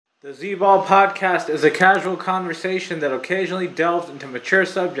The Z-Ball podcast is a casual conversation that occasionally delves into mature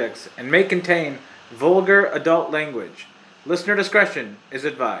subjects and may contain vulgar adult language. Listener discretion is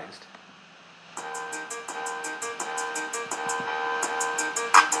advised.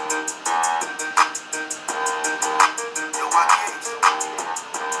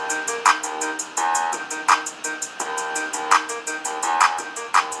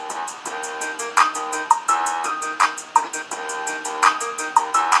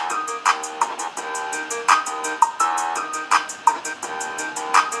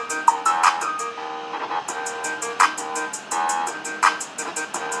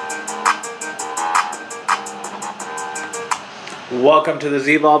 Welcome to the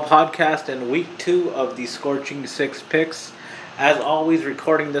Z-Ball podcast and week 2 of the Scorching Six picks. As always,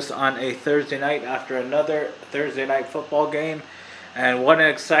 recording this on a Thursday night after another Thursday night football game. And what an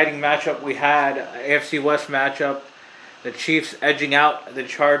exciting matchup we had. AFC West matchup. The Chiefs edging out the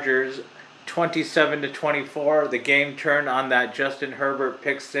Chargers 27-24. The game turned on that Justin Herbert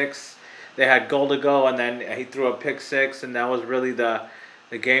pick six. They had goal to go and then he threw a pick six, and that was really the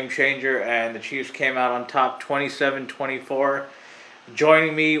game changer. And the Chiefs came out on top 27-24.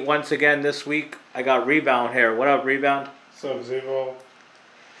 Joining me once again this week, I got Rebound here. What up, Rebound? What's up, Zevo?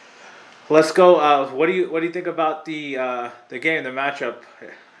 Let's go. What do you think about the game, the matchup?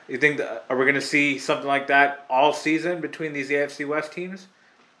 You think are we going to see something like that all season between these AFC West teams?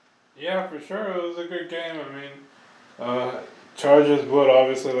 Yeah, for sure. It was a good game. I mean, Chargers blew it,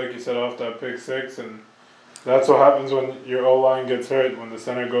 obviously, like you said, off that pick six, and that's what happens when your O-line gets hurt. When the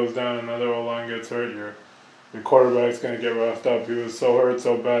center goes down, another O-line gets hurt. Your quarterback's going to get roughed up. He was so hurt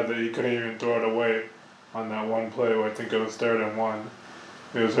so bad that he couldn't even throw it away on that one play where I think it was 3rd and 1.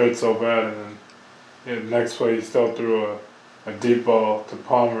 He was hurt so bad, and then the next play he still threw a deep ball to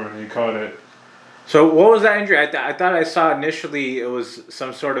Palmer, and he caught it. So what was that injury? I thought I saw initially it was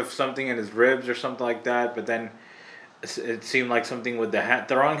some sort of something in his ribs or something like that, but then it seemed like something with the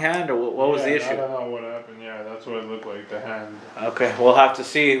wrong hand, or what was the issue? I don't know what happened. Yeah, that's what it looked like, the hand. Okay, we'll have to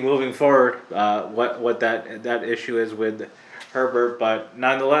see moving forward what that issue is with Herbert. But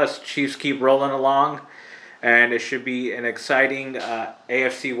nonetheless, Chiefs keep rolling along, and it should be an exciting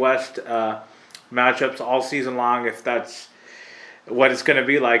AFC West matchups all season long. If that's what it's going to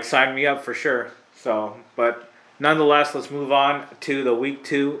be like, sign me up for sure. So, but nonetheless, let's move on to the Week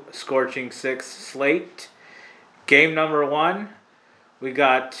 2 Scorching Six slate. Game number 1, we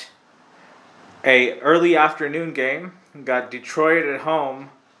got a early afternoon game. We got Detroit at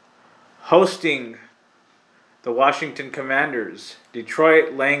home hosting the Washington Commanders.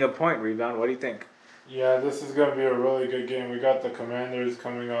 Detroit laying a point. Rebound, what do you think? Yeah, this is going to be a really good game. We got the Commanders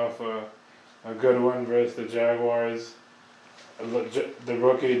coming off a good win versus the Jaguars. The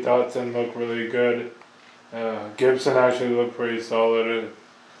rookie Dotson looked really good. Gibson actually looked pretty solid.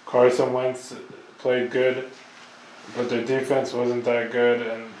 Carson Wentz played good, but their defense wasn't that good.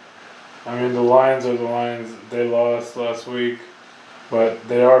 And I mean, the Lions are the Lions. They lost last week, but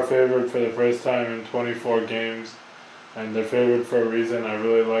they are favored for the first time in 24 games, and they're favored for a reason. I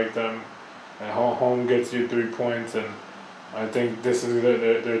really like them. At home gets you 3 points, and I think this is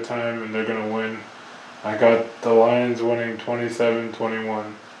their time, and they're going to win. I got the Lions winning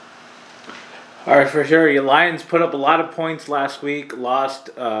 27-21. All right, for sure. Your Lions put up a lot of points last week, lost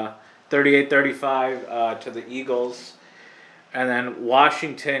 38-35 to the Eagles. And then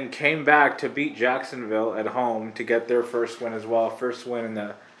Washington came back to beat Jacksonville at home to get their first win as well. First win in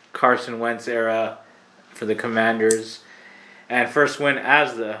the Carson Wentz era for the Commanders. And first win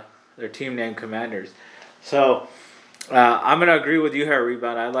as their team named Commanders. So I'm going to agree with you here,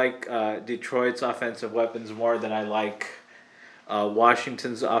 Rebound. I like Detroit's offensive weapons more than I like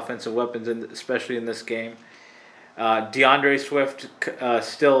Washington's offensive weapons, especially in this game. DeAndre Swift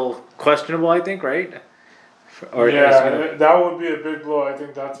still questionable, I think, right? That would be a big blow. I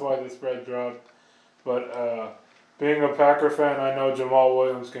think that's why the spread dropped. But being a Packer fan, I know Jamal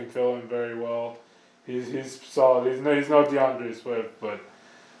Williams can fill in very well. He's solid. He's no DeAndre Swift, but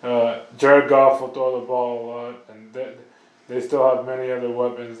Jared Goff will throw the ball a lot, and they still have many other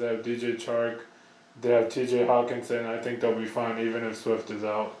weapons. They have DJ Chark. They have TJ Hawkinson. I think they'll be fine even if Swift is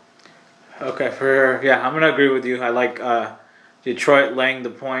out. Okay, I'm going to agree with you. I like Detroit laying the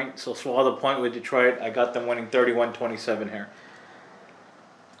point, so swallow the point with Detroit. I got them winning 31-27 here.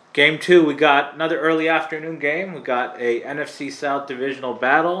 Game 2, we got another early afternoon game. We got a NFC South divisional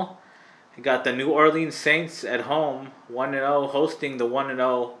battle. We got the New Orleans Saints at home, 1-0, hosting the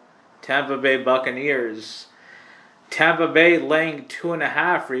 1-0 Tampa Bay Buccaneers. Tampa Bay laying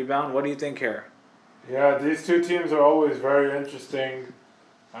 2.5. Rebound. What do you think here? Yeah, these two teams are always very interesting.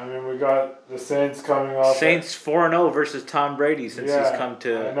 I mean, we got the Saints coming off. Saints 4-0 versus Tom Brady since he's come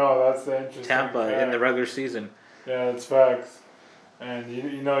to I know, that's the interesting Tampa fact. in the regular season. Yeah, that's facts. And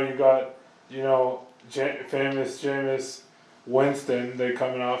you got famous Jameis Winston. They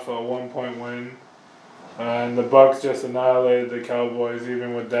coming off a 1-point win. And the Bucks just annihilated the Cowboys.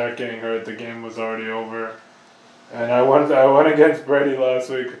 Even with Dak getting hurt, the game was already over. And I went against Brady last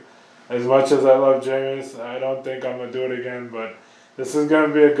week. As much as I love Jameis, I don't think I'm gonna do it again. But this is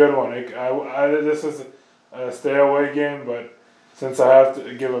gonna be a good one. This is a stay away game, but since I have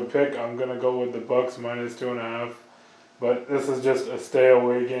to give a pick, I'm gonna go with the Bucks -2.5. But this is just a stay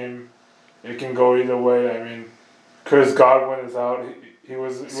away game. It can go either way. I mean, Chris Godwin is out.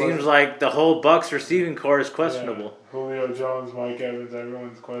 Seems like the whole Bucks receiving core is questionable. Yeah, Julio Jones, Mike Evans,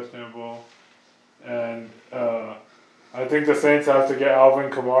 everyone's questionable. And I think the Saints have to get Alvin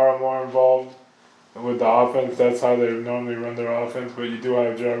Kamara more involved with the offense. That's how they normally run their offense. But you do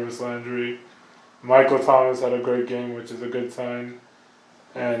have Jarvis Landry. Michael Thomas had a great game, which is a good sign.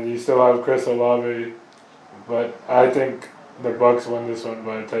 And you still have Chris Olave. But I think the Bucks win this one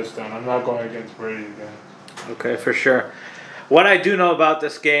by a touchdown. I'm not going against Brady again. Okay, for sure. What I do know about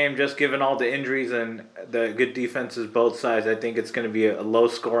this game, just given all the injuries and the good defenses both sides, I think it's going to be a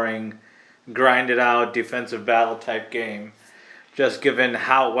low-scoring, grinded-out defensive battle type game. Just given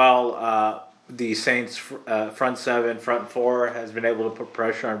how well the Saints' front seven, front four has been able to put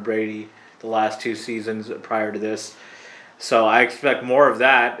pressure on Brady the last 2 seasons prior to this. So I expect more of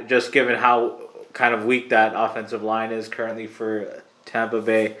that, just given how kind of weak that offensive line is currently for Tampa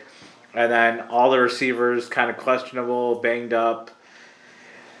Bay. And then all the receivers kind of questionable, banged up.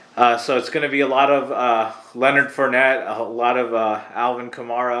 So it's going to be a lot of Leonard Fournette, a lot of Alvin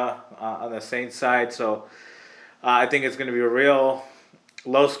Kamara on the Saints side. So I think it's going to be a real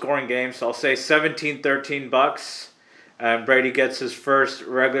low-scoring game. So I'll say 17-13 Bucks. And Brady gets his first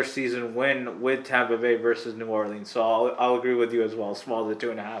regular season win with Tampa Bay versus New Orleans. So I'll agree with you as well. Small to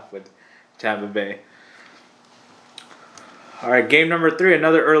 2.5 with Tampa Bay. All right, game number 3,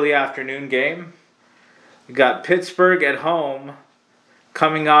 another early afternoon game. We got Pittsburgh at home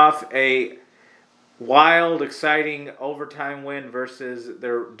coming off a wild, exciting overtime win versus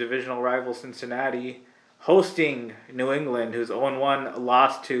their divisional rival Cincinnati, hosting New England, who's 0-1,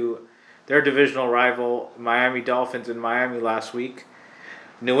 lost to their divisional rival Miami Dolphins in Miami last week.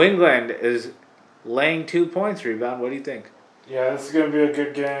 New England is laying 2 points, Rebound. What do you think? Yeah, this is going to be a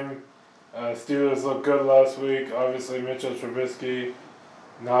good game. Steelers looked good last week. Obviously, Mitchell Trubisky,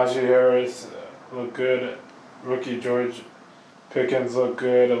 Najee Harris looked good. Rookie George Pickens looked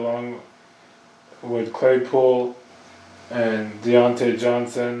good, along with Claypool and Deontay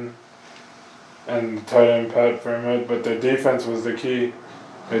Johnson and tight end Pat Fairmouth. But their defense was the key.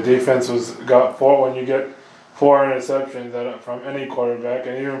 Their defense got 4. When you get 4 interceptions from any quarterback,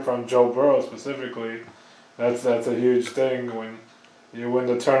 and even from Joe Burrow specifically, that's a huge thing. When you win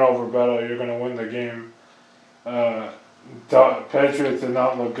the turnover battle, you're going to win the game. Patriots did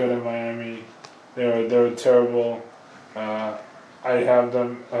not look good in Miami. They were terrible. I have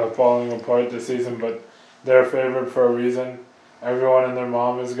them falling apart this season, but they're favored for a reason. Everyone and their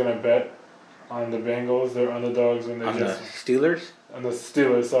mom is going to bet on the Bengals. They're underdogs when they the Steelers? On the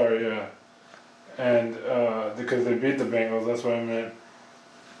Steelers, sorry, yeah. And because they beat the Bengals, that's what I meant.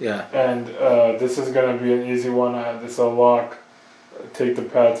 Yeah. And this is going to be an easy one. This is a lock. Take the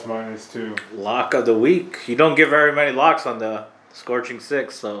Pats -2. Lock of the week. You don't give very many locks on the Scorching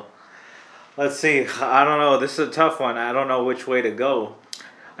Six, so let's see. I don't know. This is a tough one. I don't know which way to go.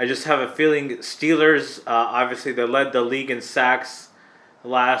 I just have a feeling Steelers, obviously they led the league in sacks the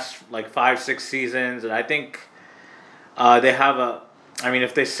last 5-6 seasons, and I think they have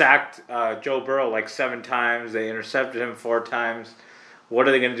if they sacked Joe Burrow 7 times, they intercepted him 4 times, what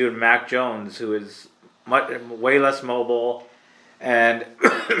are they going to do to Mac Jones, who is way less mobile and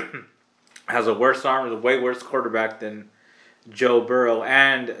has a worse arm, is a way worse quarterback than Joe Burrow,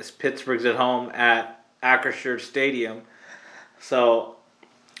 and Pittsburgh's at home at Acrisure Stadium. So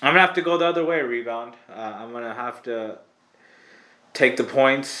I'm going to have to go the other way, Rebound. I'm going to have to take the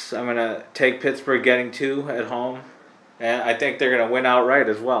points. I'm going to take Pittsburgh getting 2 at home, and I think they're going to win outright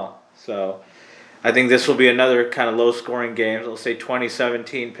as well. So I think this will be another kind of low-scoring game. I'll say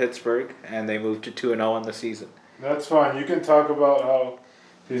 2017 Pittsburgh, and they move to 2-0 on the season. That's fine. You can talk about how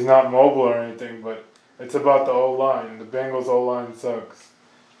he's not mobile or anything, but it's about the O-line. The Bengals O-line sucks,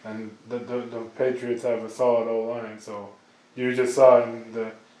 and the Patriots have a solid O-line. So you just saw in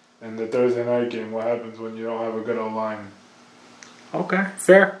the Thursday night game what happens when you don't have a good O-line. Okay,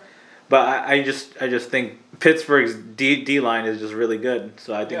 fair. But I just think Pittsburgh's D line is just really good,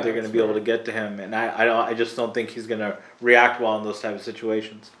 so I think they're going to be fair. able to get to him, and I just don't think he's going to react well in those type of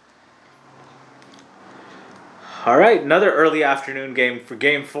situations. All right, another early afternoon game for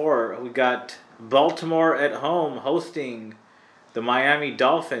Game 4. We got Baltimore at home hosting the Miami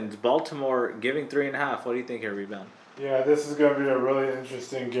Dolphins. Baltimore giving 3.5. What do you think here, Rebound? Yeah, this is going to be a really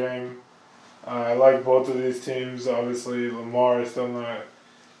interesting game. I like both of these teams. Obviously, Lamar is still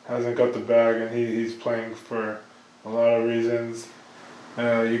hasn't got the bag, and he's playing for a lot of reasons.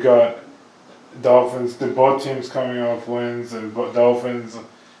 You got Dolphins. Both teams coming off wins, and Dolphins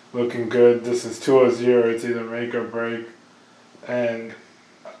looking good. This is Tua's year. It's either make or break, and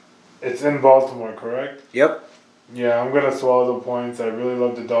it's in Baltimore, correct? Yep. Yeah, I'm gonna swallow the points. I really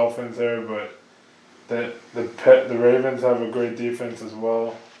love the Dolphins there, but the Ravens have a great defense as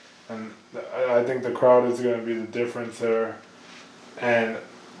well, and I think the crowd is gonna be the difference there. And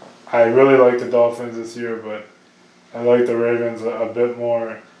I really like the Dolphins this year, but I like the Ravens a bit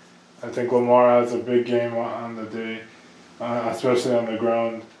more. I think Lamar has a big game on the day, especially on the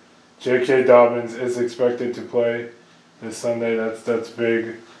ground. J.K. Dobbins is expected to play this Sunday. That's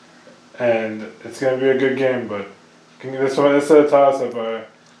big, and it's gonna be a good game. But this is a toss-up.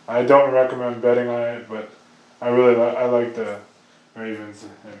 I don't recommend betting on it, but I like the Ravens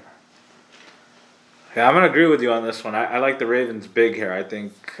here. Yeah, I'm going to agree with you on this one. I like the Ravens big here. I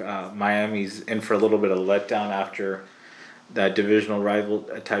think Miami's in for a little bit of letdown after that divisional rival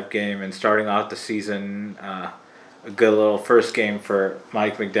type game and starting out the season. A good little first game for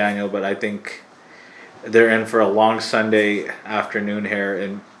Mike McDaniel, but I think they're in for a long Sunday afternoon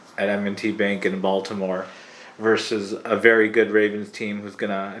here at M&T Bank in Baltimore versus a very good Ravens team who's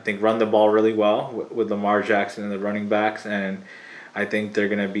going to, I think, run the ball really well with Lamar Jackson and the running backs, and I think they're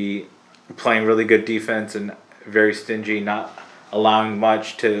going to be playing really good defense and very stingy, not allowing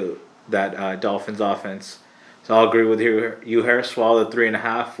much to that Dolphins offense. So I'll agree with you here. Swallow the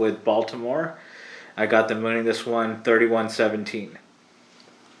 3.5 with Baltimore. I got them winning this one 31-17.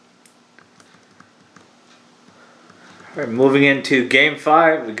 All right, moving into Game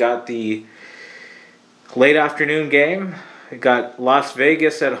 5, we got the late afternoon game. We got Las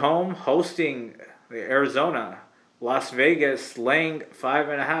Vegas at home hosting Arizona. Las Vegas laying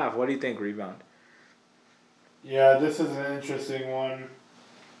 5.5. What do you think, Rebound? Yeah, this is an interesting one.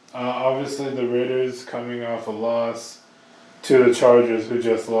 Obviously, the Raiders coming off a loss to the Chargers, who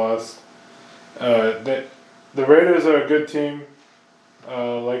just lost. The Raiders are a good team.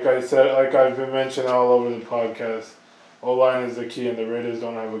 Like I've been mentioning all over the podcast, O-line is the key, and the Raiders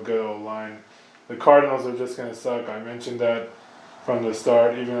don't have a good O-line. The Cardinals are just going to suck. I mentioned that from the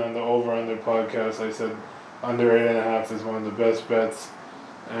start. Even on the over-under podcast, I said under 8.5 is one of the best bets.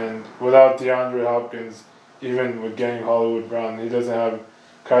 And without DeAndre Hopkins, even with getting Hollywood Brown, he doesn't have,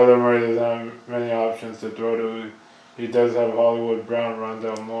 Kyler Murray doesn't have many options to throw to. He does have Hollywood Brown,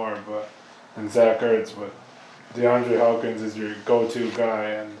 Rondell Moore, and Zach Ertz, but DeAndre Hopkins is your go-to guy,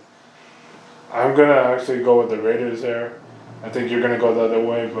 and I'm going to actually go with the Raiders there. I think you're going to go the other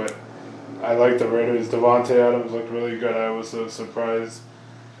way, but I like the Raiders. Devontae Adams looked really good. I was so surprised,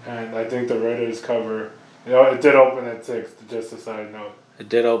 and I think the Raiders cover. It did open at 6, just a side note. It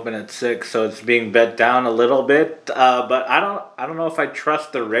did open at 6, so it's being bet down a little bit. But I don't know if I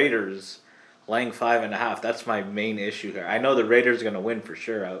trust the Raiders laying 5.5. That's my main issue here. I know the Raiders are going to win for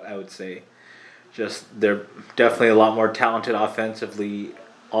sure. I would say, just they're definitely a lot more talented offensively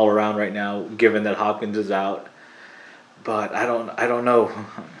all around right now, given that Hopkins is out. But I don't know.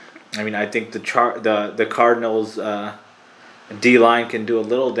 I mean, I think the Cardinals D-line can do a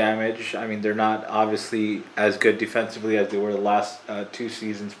little damage. I mean, they're not obviously as good defensively as they were the last 2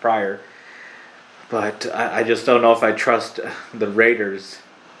 seasons prior. But I just don't know if I trust the Raiders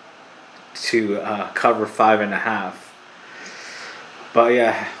to cover 5.5. But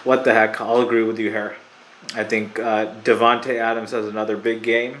yeah, what the heck? I'll agree with you here. I think Devontae Adams has another big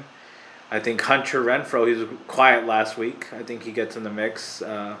game. I think Hunter Renfrow, he was quiet last week. I think he gets in the mix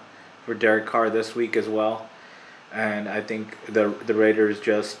for Derek Carr this week as well. And I think the Raiders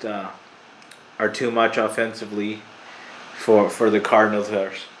just are too much offensively for the Cardinals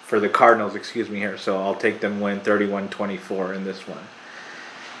here. Here. So I'll take them win 31-24 in this one.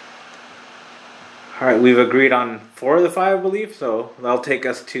 All right, we've agreed on 4 of the 5, I believe. So that'll take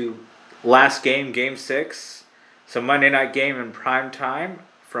us to last game, Game 6. It's a Monday night game in prime time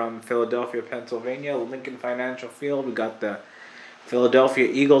from Philadelphia, Pennsylvania, Lincoln Financial Field. We got the Philadelphia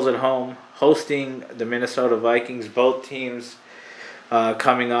Eagles at home hosting the Minnesota Vikings. Both teams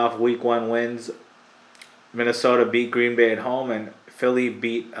coming off Week 1 wins. Minnesota beat Green Bay at home, and Philly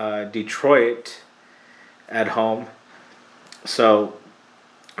beat Detroit at home. So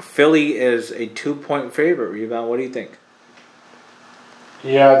Philly is a 2-point favorite. Rebound. What do you think?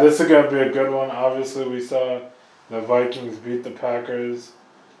 Yeah, this is going to be a good one. Obviously, we saw the Vikings beat the Packers,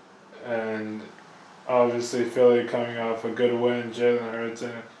 and obviously Philly coming off a good win. Jalen Hurts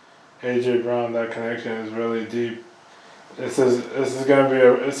and AJ Brown, that connection is really deep. This is going to be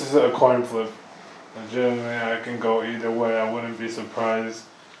a coin flip. Legitimately, I can go either way. I wouldn't be surprised.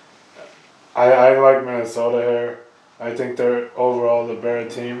 I like Minnesota here. I think they're overall the better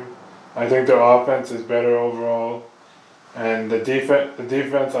team. I think their offense is better overall. And the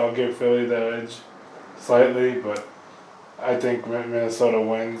defense, I'll give Philly the edge slightly, but I think Minnesota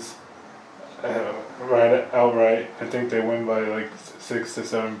wins outright. I think they win by like 6 to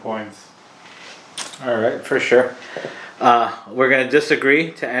 7 points. All right, for sure. We're gonna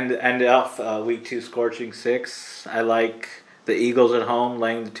disagree to end off week 2 Scorching Six. I like the Eagles at home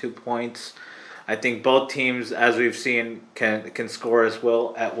laying the 2 points. I think both teams, as we've seen, can score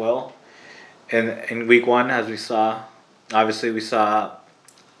at will. In week 1, as we saw. Obviously, we saw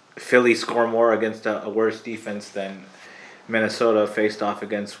Philly score more against a worse defense than Minnesota faced off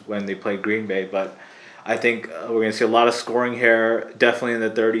against when they played Green Bay. But I think we're going to see a lot of scoring here, definitely in the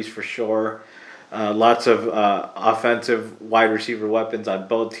 30s for sure. Lots of offensive wide receiver weapons on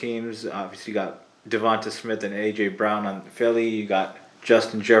both teams. Obviously, you got Devonta Smith and A.J. Brown on Philly. You got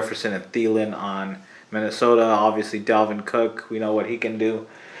Justin Jefferson and Thielen on Minnesota. Obviously, Dalvin Cook, we know what he can do.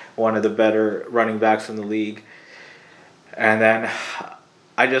 One of the better running backs in the league. And then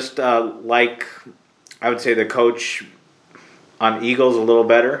I just I would say the coach on Eagles a little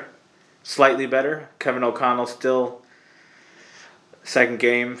better, slightly better. Kevin O'Connell still second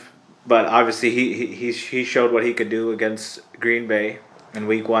game, but obviously he showed what he could do against Green Bay in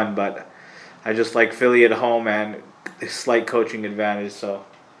week 1. But I just like Philly at home and a slight coaching advantage, so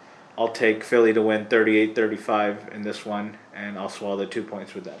I'll take Philly to win 38-35 in this one, and I'll swallow the 2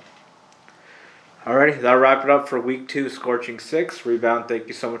 points with them. Alrighty, that'll wrap it up for week 2, Scorching Six. Rebound, thank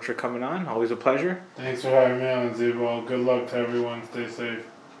you so much for coming on. Always a pleasure. Thanks for having me on, Zebo. Good luck to everyone. Stay safe.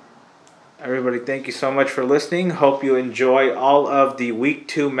 Everybody, thank you so much for listening. Hope you enjoy all of the week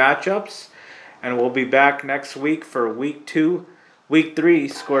 2 matchups. And we'll be back next week for week 3,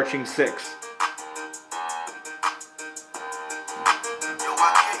 Scorching Six.